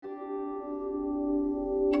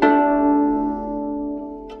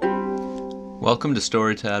Welcome to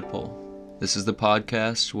Story Tadpole. This is the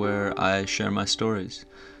podcast where I share my stories.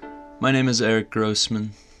 My name is Eric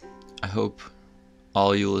Grossman. I hope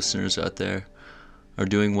all you listeners out there are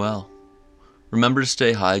doing well. Remember to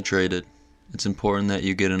stay hydrated. It's important that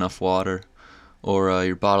you get enough water, or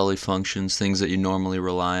your bodily functions, things that you normally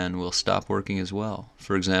rely on, will stop working as well.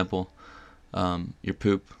 For example, your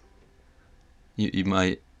poop. You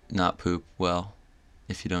might not poop well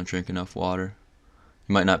if you don't drink enough water.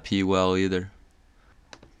 You might not pee well either.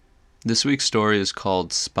 This week's story is called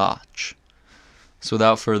Spotch. So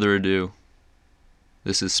without further ado,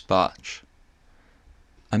 this is Spotch.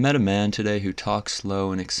 I met a man today who talked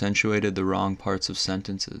slow and accentuated the wrong parts of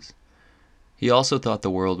sentences. He also thought the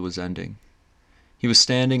world was ending. He was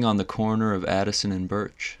standing on the corner of Addison and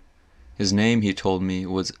Birch. His name, he told me,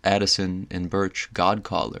 was Addison and Birch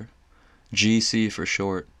Godcaller. GC for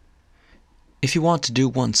short. "If you want to do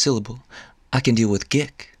one syllable, I can deal with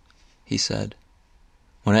Gick," he said.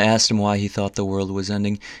 When I asked him why he thought the world was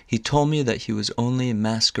ending, he told me that he was only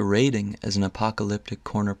masquerading as an apocalyptic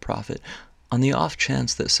corner prophet on the off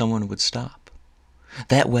chance that someone would stop.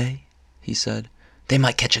 "That way," he said, "they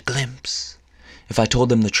might catch a glimpse. If I told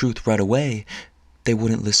them the truth right away, they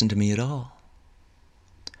wouldn't listen to me at all."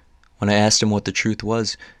 When I asked him what the truth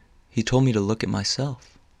was, he told me to look at myself.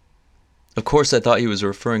 Of course, I thought he was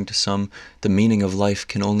referring to the meaning of life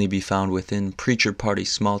can only be found within preacher party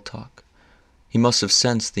small talk. He must have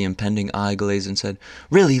sensed the impending eye glaze and said,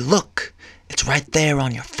 "Really, look! It's right there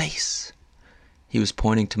on your face." He was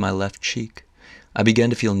pointing to my left cheek. I began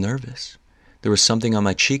to feel nervous. There was something on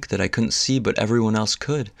my cheek that I couldn't see, but everyone else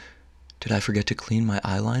could. Did I forget to clean my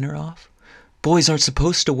eyeliner off? Boys aren't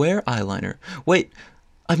supposed to wear eyeliner. Wait,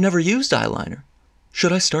 I've never used eyeliner.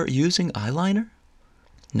 Should I start using eyeliner?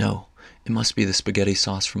 No, it must be the spaghetti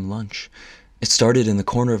sauce from lunch. It started in the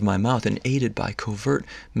corner of my mouth, and aided by covert,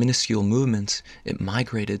 minuscule movements, it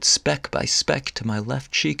migrated speck by speck to my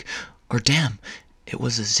left cheek. Or damn, it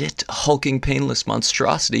was a zit, a hulking, painless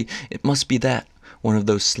monstrosity. It must be that, one of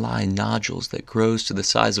those sly nodules that grows to the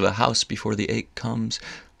size of a house before the ache comes,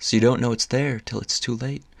 so you don't know it's there till it's too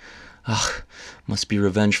late. Ugh, must be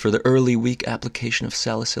revenge for the early, weak application of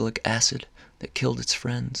salicylic acid that killed its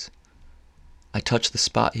friends. I touched the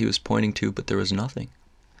spot he was pointing to, but there was nothing.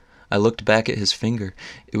 I looked back at his finger.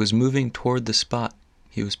 It was moving toward the spot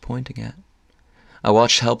he was pointing at. I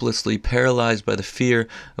watched helplessly, paralyzed by the fear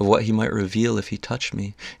of what he might reveal if he touched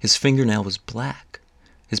me. His fingernail was black.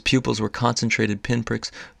 His pupils were concentrated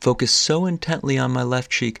pinpricks, focused so intently on my left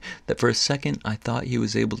cheek that for a second I thought he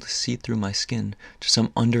was able to see through my skin to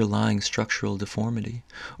some underlying structural deformity,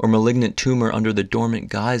 or malignant tumor under the dormant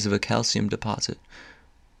guise of a calcium deposit.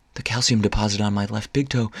 The calcium deposit on my left big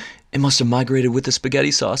toe, it must have migrated with the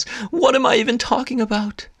spaghetti sauce. What am I even talking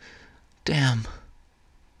about? Damn.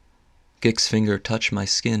 Gick's finger touched my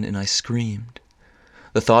skin and I screamed.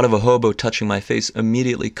 The thought of a hobo touching my face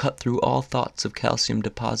immediately cut through all thoughts of calcium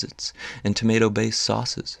deposits and tomato-based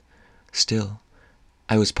sauces. Still,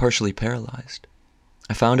 I was partially paralyzed.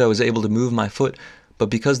 I found I was able to move my foot, but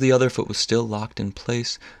because the other foot was still locked in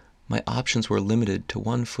place, my options were limited to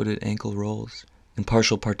one-footed ankle rolls and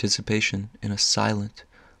partial participation in a silent,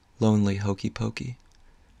 lonely hokey-pokey.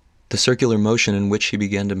 The circular motion in which he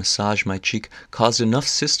began to massage my cheek caused enough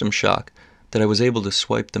system shock that I was able to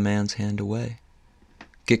swipe the man's hand away.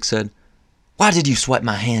 Gick said, "Why did you swipe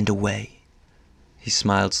my hand away?" He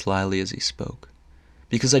smiled slyly as he spoke.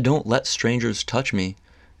 "Because I don't let strangers touch me,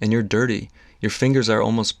 and you're dirty. Your fingers are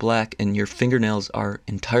almost black, and your fingernails are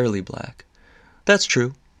entirely black." "That's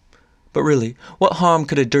true. But really, what harm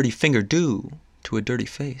could a dirty finger do to a dirty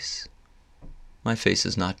face?" "My face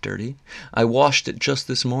is not dirty. I washed it just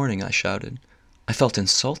this morning," I shouted. I felt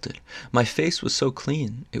insulted. My face was so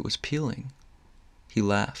clean, it was peeling. He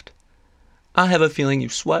laughed. "I have a feeling you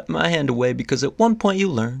swiped my hand away because at one point you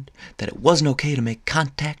learned that it wasn't okay to make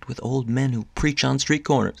contact with old men who preach on street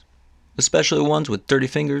corners, especially ones with dirty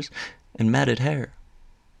fingers and matted hair."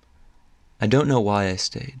 I don't know why I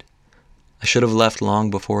stayed. I should have left long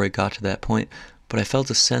before it got to that point, but I felt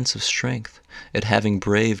a sense of strength at having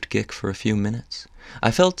braved Gick for a few minutes.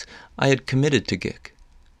 I felt I had committed to Gick.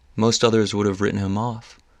 Most others would have written him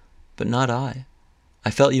off, but not I.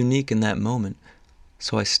 I felt unique in that moment,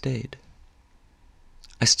 so I stayed.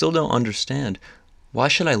 I still don't understand. Why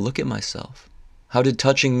should I look at myself? How did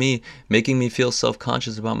touching me, making me feel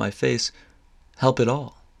self-conscious about my face, help at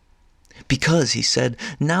all? "Because," he said,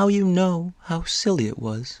 "now you know how silly it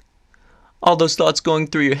was. All those thoughts going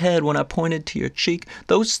through your head when I pointed to your cheek,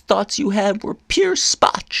 those thoughts you had were pure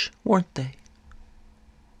spotch, weren't they?"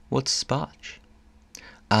 "What's spotch?"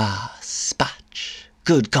 "Ah, spotch.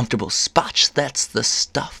 Good, comfortable spotch, that's the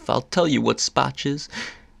stuff. I'll tell you what spotch is.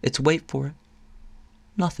 It's, wait for it,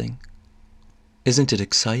 nothing. Isn't it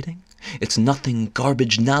exciting? It's nothing,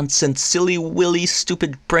 garbage, nonsense, silly, willy,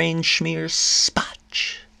 stupid brain schmear,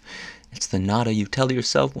 spotch. It's the nada you tell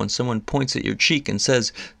yourself when someone points at your cheek and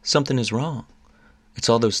says something is wrong. It's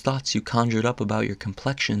all those thoughts you conjured up about your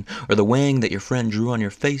complexion, or the wang that your friend drew on your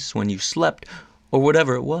face when you slept, or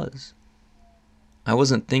whatever it was. I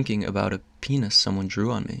wasn't thinking about a penis someone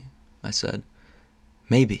drew on me, I said.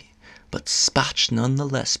 Maybe, but spotch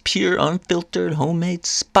nonetheless. Pure, unfiltered, homemade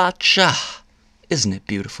spotch. Ah, isn't it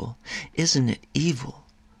beautiful? Isn't it evil?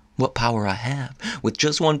 What power I have. With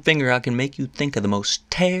just one finger I can make you think of the most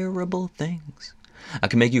terrible things. I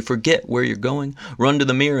can make you forget where you're going, run to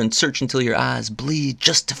the mirror and search until your eyes bleed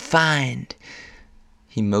just to find.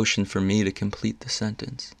 He motioned for me to complete the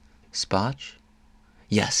sentence. Spotch?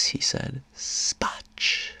 Yes, he said,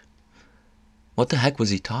 spotch. What the heck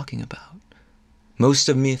was he talking about? Most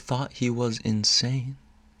of me thought he was insane.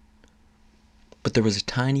 But there was a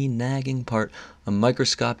tiny nagging part, a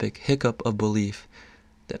microscopic hiccup of belief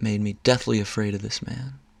that made me deathly afraid of this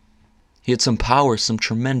man. He had some power, some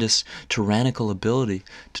tremendous, tyrannical ability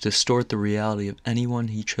to distort the reality of anyone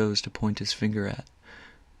he chose to point his finger at.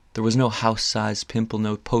 There was no house-sized pimple,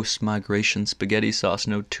 no post-migration spaghetti sauce,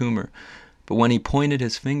 no tumor. But when he pointed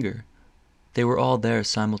his finger, they were all there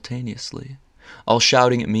simultaneously, all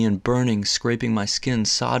shouting at me and burning, scraping my skin,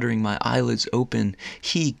 soldering my eyelids open.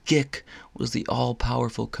 He, Gick, was the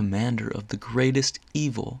all-powerful commander of the greatest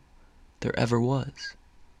evil there ever was.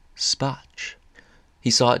 Spotch.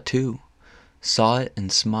 He saw it too. Saw it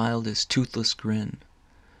and smiled his toothless grin.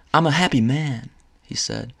 I'm a happy man, he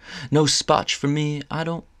said. No spotch for me, I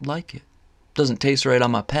don't like it. Doesn't taste right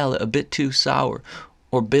on my palate, a bit too sour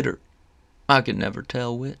or bitter. I could never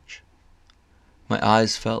tell which. My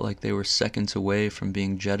eyes felt like they were seconds away from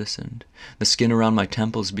being jettisoned. The skin around my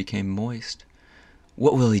temples became moist.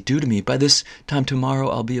 What will he do to me? By this time tomorrow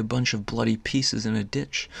I'll be a bunch of bloody pieces in a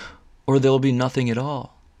ditch. Or there'll be nothing at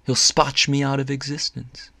all. He'll spotch me out of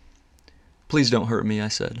existence. Please don't hurt me, I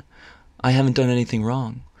said. I haven't done anything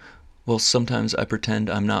wrong. Well, sometimes I pretend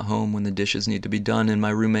I'm not home when the dishes need to be done and my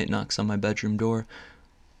roommate knocks on my bedroom door.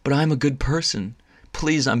 But I'm a good person.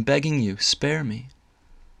 Please, I'm begging you, spare me.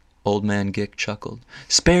 Old man Gick chuckled.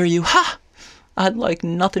 Spare you? Ha! I'd like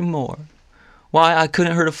nothing more. Why, I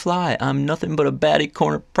couldn't hurt a fly. I'm nothing but a batty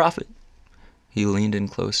corner prophet. He leaned in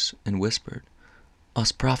close and whispered.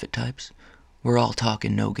 Us prophet types, we're all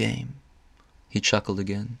talking no game. He chuckled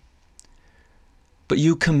again. But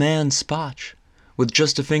you command spotch. With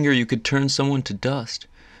just a finger you could turn someone to dust.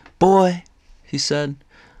 Boy, he said,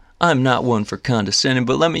 I'm not one for condescending,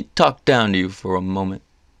 but let me talk down to you for a moment.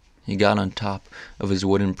 He got on top of his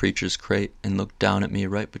wooden preacher's crate and looked down at me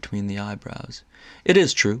right between the eyebrows. It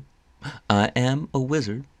is true. I am a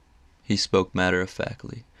wizard. He spoke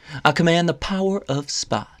matter-of-factly. I command the power of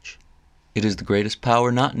spotch. It is the greatest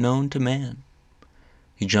power not known to man.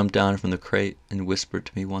 He jumped down from the crate and whispered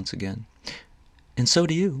to me once again. And so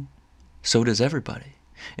do you. So does everybody.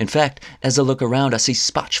 In fact, as I look around, I see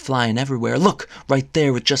spotch flying everywhere. Look, right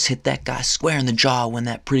there, it just hit that guy square in the jaw when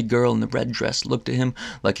that pretty girl in the red dress looked at him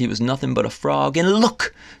like he was nothing but a frog. And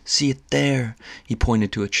look, see it there. He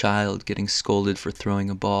pointed to a child getting scolded for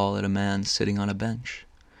throwing a ball at a man sitting on a bench.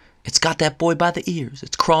 It's got that boy by the ears.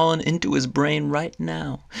 It's crawling into his brain right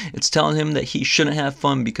now. It's telling him that he shouldn't have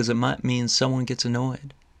fun because it might mean someone gets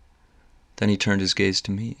annoyed. Then he turned his gaze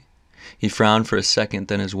to me. He frowned for a second,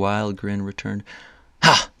 then his wild grin returned.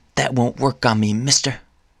 Ha! That won't work on me, mister,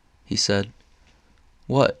 he said.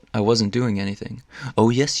 What? I wasn't doing anything. Oh,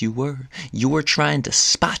 yes, you were. You were trying to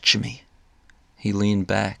spotch me. He leaned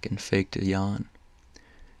back and faked a yawn.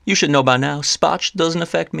 You should know by now, spotch doesn't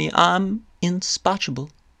affect me. I'm inspotchable.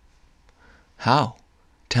 How?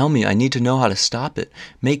 Tell me, I need to know how to stop it.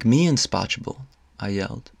 Make me inspotchable, I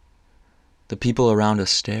yelled. The people around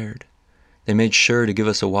us stared. They made sure to give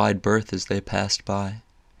us a wide berth as they passed by.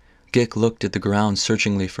 Gick looked at the ground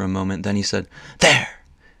searchingly for a moment, then he said, There!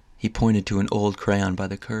 He pointed to an old crayon by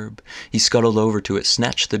the curb. He scuttled over to it,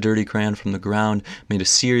 snatched the dirty crayon from the ground, made a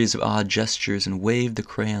series of odd gestures, and waved the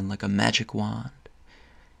crayon like a magic wand.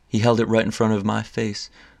 He held it right in front of my face.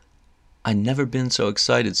 I'd never been so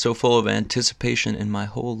excited, so full of anticipation in my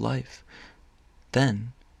whole life.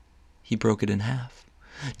 Then he broke it in half.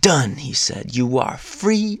 Done, he said. You are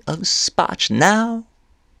free of spotch now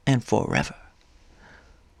and forever.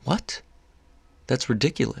 What? That's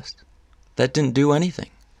ridiculous. That didn't do anything.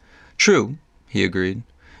 True, he agreed.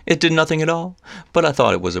 It did nothing at all, but I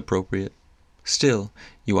thought it was appropriate. Still,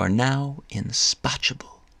 you are now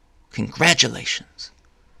inspotchable. Congratulations.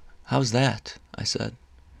 "How's that?" I said.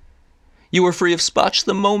 "You were free of Spotch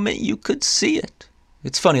the moment you could see it.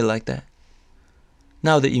 It's funny like that.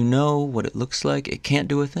 Now that you know what it looks like, it can't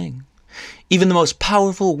do a thing. Even the most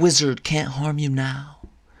powerful wizard can't harm you now."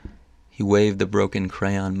 He waved the broken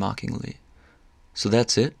crayon mockingly. "So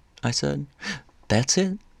that's it?" I said. "That's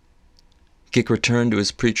it." Gik returned to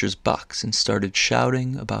his preacher's box and started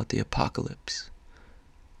shouting about the apocalypse.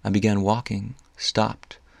 I began walking,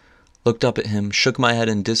 stopped, looked up at him, shook my head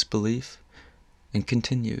in disbelief, and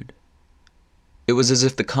continued. It was as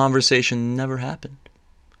if the conversation never happened.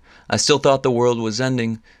 I still thought the world was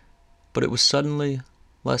ending, but it was suddenly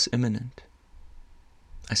less imminent.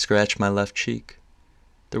 I scratched my left cheek.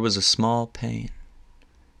 There was a small pain.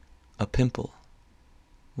 A pimple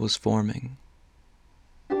was forming.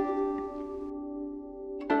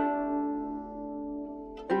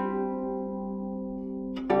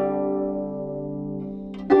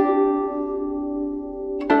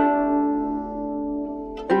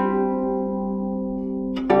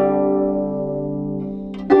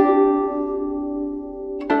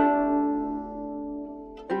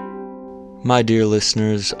 My dear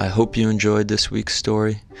listeners, I hope you enjoyed this week's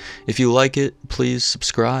story. If you like it, please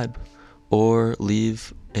subscribe or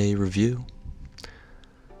leave a review.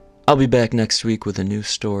 I'll be back next week with a new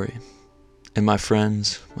story. And my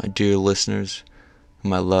friends, my dear listeners,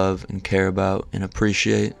 whom I love and care about and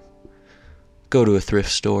appreciate, go to a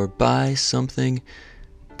thrift store, buy something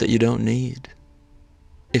that you don't need,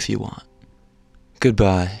 if you want.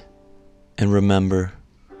 Goodbye, and remember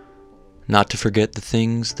not to forget the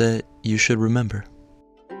things that you should remember.